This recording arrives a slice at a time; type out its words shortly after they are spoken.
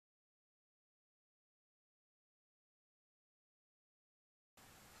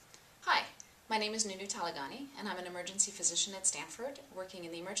My name is Nunu Talagani, and I'm an emergency physician at Stanford, working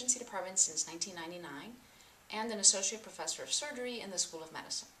in the emergency department since 1999, and an associate professor of surgery in the School of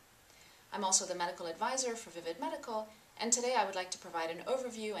Medicine. I'm also the medical advisor for Vivid Medical, and today I would like to provide an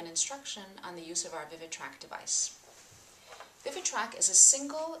overview and instruction on the use of our VividTrac device. VividTrac is a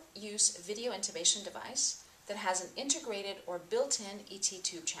single-use video intubation device that has an integrated or built-in ET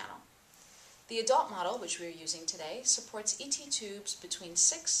tube channel. The adult model, which we are using today, supports ET tubes between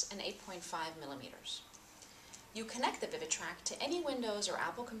 6 and 8.5 millimeters. You connect the VividTrac to any Windows or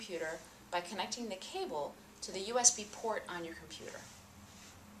Apple computer by connecting the cable to the USB port on your computer.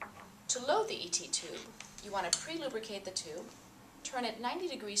 To load the ET tube, you want to pre-lubricate the tube, turn it 90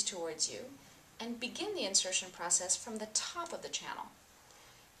 degrees towards you, and begin the insertion process from the top of the channel.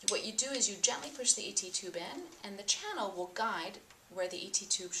 What you do is you gently push the ET tube in, and the channel will guide where the ET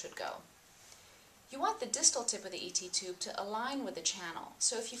tube should go. You want the distal tip of the ET tube to align with the channel,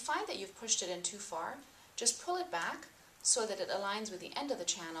 so if you find that you've pushed it in too far, just pull it back so that it aligns with the end of the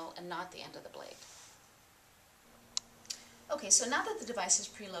channel and not the end of the blade. Okay, so now that the device is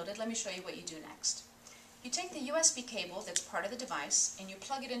preloaded, let me show you what you do next. You take the USB cable that's part of the device and you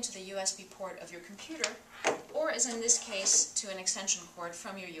plug it into the USB port of your computer, or as in this case, to an extension cord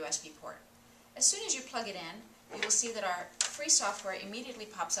from your USB port. As soon as you plug it in, you will see that our free software immediately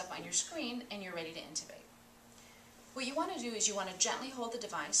pops up on your screen and you're ready to intubate. What you want to do is you want to gently hold the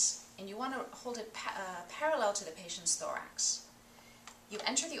device and you want to hold it parallel to the patient's thorax. You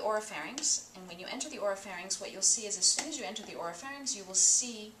enter the oropharynx, and when you enter the oropharynx, what you'll see is as soon as you enter the oropharynx, you will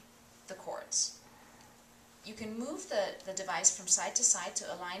see the cords. You can move the device from side to side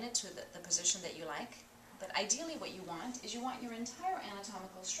to align it to the position that you like, but ideally what you want is you want your entire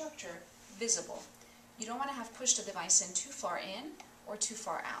anatomical structure visible. You don't want to have pushed the device in too far in or too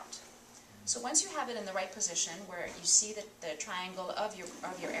far out. So once you have it in the right position where you see the triangle of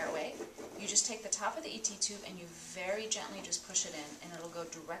your airway, you just take the top of the ET tube and you very gently just push it in, and it'll go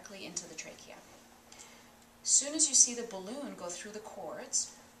directly into the trachea. As soon as you see the balloon go through the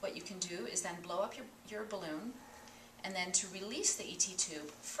cords, what you can do is then blow up your balloon, and then to release the ET tube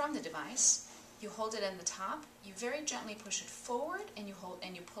from the device, you hold it in the top, you very gently push it forward, and you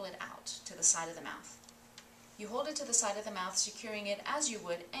pull it out to the side of the mouth. You hold it to the side of the mouth, securing it as you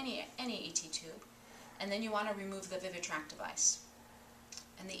would any ET tube, and then you want to remove the VividTrac device.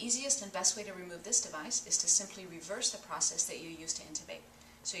 And the easiest and best way to remove this device is to simply reverse the process that you used to intubate.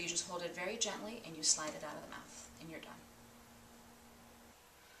 So you just hold it very gently and you slide it out of the mouth, and you're done.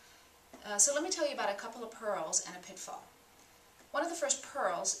 So let me tell you about a couple of pearls and a pitfall. One of the first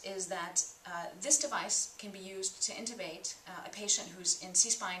pearls is that this device can be used to intubate a patient who's in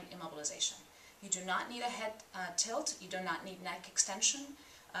C-spine immobilization. You do not need a head tilt, you do not need neck extension,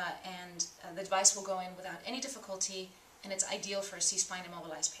 and the device will go in without any difficulty, and it's ideal for a C-spine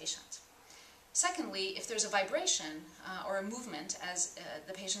immobilized patient. Secondly, if there's a vibration or a movement as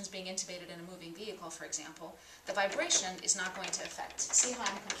the patient's being intubated in a moving vehicle, for example, the vibration is not going to affect. See how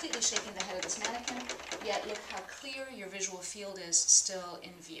I'm completely shaking the head of this mannequin, yet look how clear your visual field is still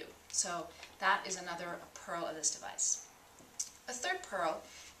in view. So that is another pearl of this device. A third pearl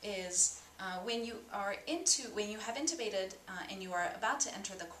is when you have intubated and you are about to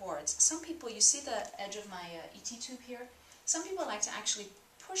enter the cords, some people, you see the edge of my ET tube here? Some people like to actually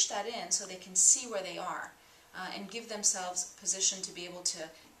push that in so they can see where they are and give themselves position to be able to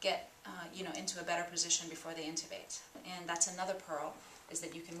get into a better position before they intubate. And that's another pearl, is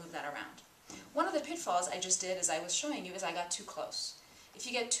that you can move that around. One of the pitfalls I just did, as I was showing you, is I got too close. If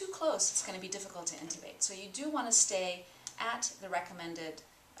you get too close, it's going to be difficult to intubate. So you do want to stay at the recommended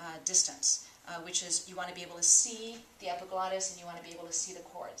distance, which is you want to be able to see the epiglottis and you want to be able to see the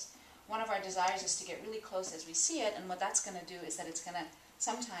cords. One of our desires is to get really close as we see it, and what that's going to do is that it's going to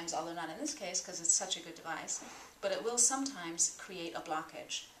sometimes, although not in this case because it's such a good device, but it will sometimes create a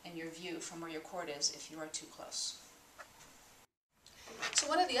blockage in your view from where your cord is if you are too close. So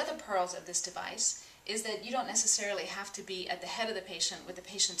one of the other pearls of this device is that you don't necessarily have to be at the head of the patient with the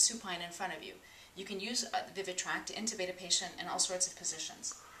patient supine in front of you. You can use the VividTrac to intubate a patient in all sorts of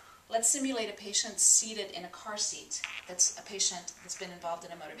positions. Let's simulate a patient seated in a car seat. That's a patient that's been involved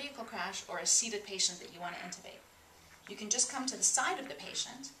in a motor vehicle crash, or a seated patient that you want to intubate. You can just come to the side of the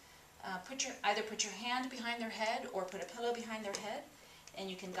patient, either put your hand behind their head or put a pillow behind their head, and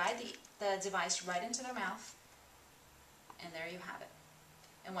you can guide the device right into their mouth, and there you have it.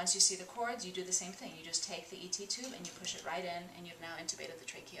 And once you see the cords, you do the same thing. You just take the ET tube and you push it right in, and you've now intubated the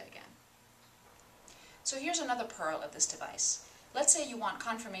trachea again. So here's another pearl of this device. Let's say you want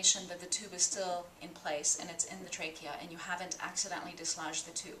confirmation that the tube is still in place and it's in the trachea and you haven't accidentally dislodged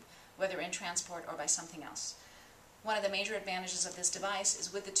the tube, whether in transport or by something else. One of the major advantages of this device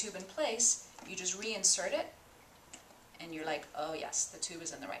is with the tube in place, You just reinsert it, and you're like, oh yes, the tube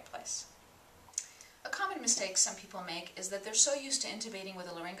is in the right place. A common mistake some people make is that they're so used to intubating with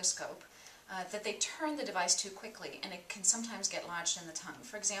a laryngoscope that they turn the device too quickly, and it can sometimes get lodged in the tongue.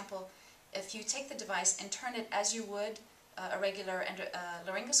 For example, if you take the device and turn it as you would a regular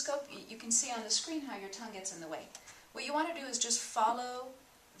laryngoscope, you can see on the screen how your tongue gets in the way. What you want to do is just follow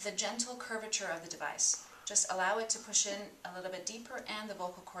the gentle curvature of the device. Just allow it to push in a little bit deeper, and the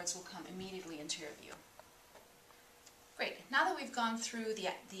vocal cords will come immediately into your view. Great. Now that we've gone through the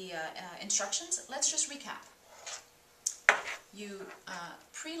instructions, let's just recap. You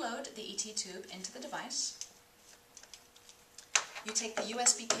preload the ET tube into the device. You take the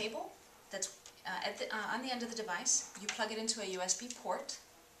USB cable that's on the end of the device. You plug it into a USB port.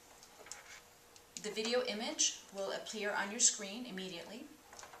 The video image will appear on your screen immediately.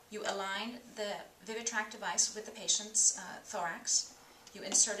 You align the VividTrac device with the patient's thorax. You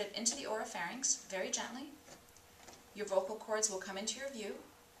insert it into the oropharynx very gently. Your vocal cords will come into your view.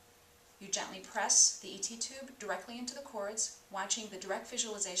 You gently press the ET tube directly into the cords, watching the direct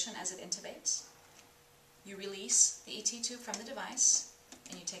visualization as it intubates. You release the ET tube from the device,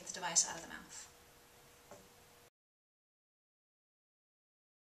 and you take the device out of the mouth.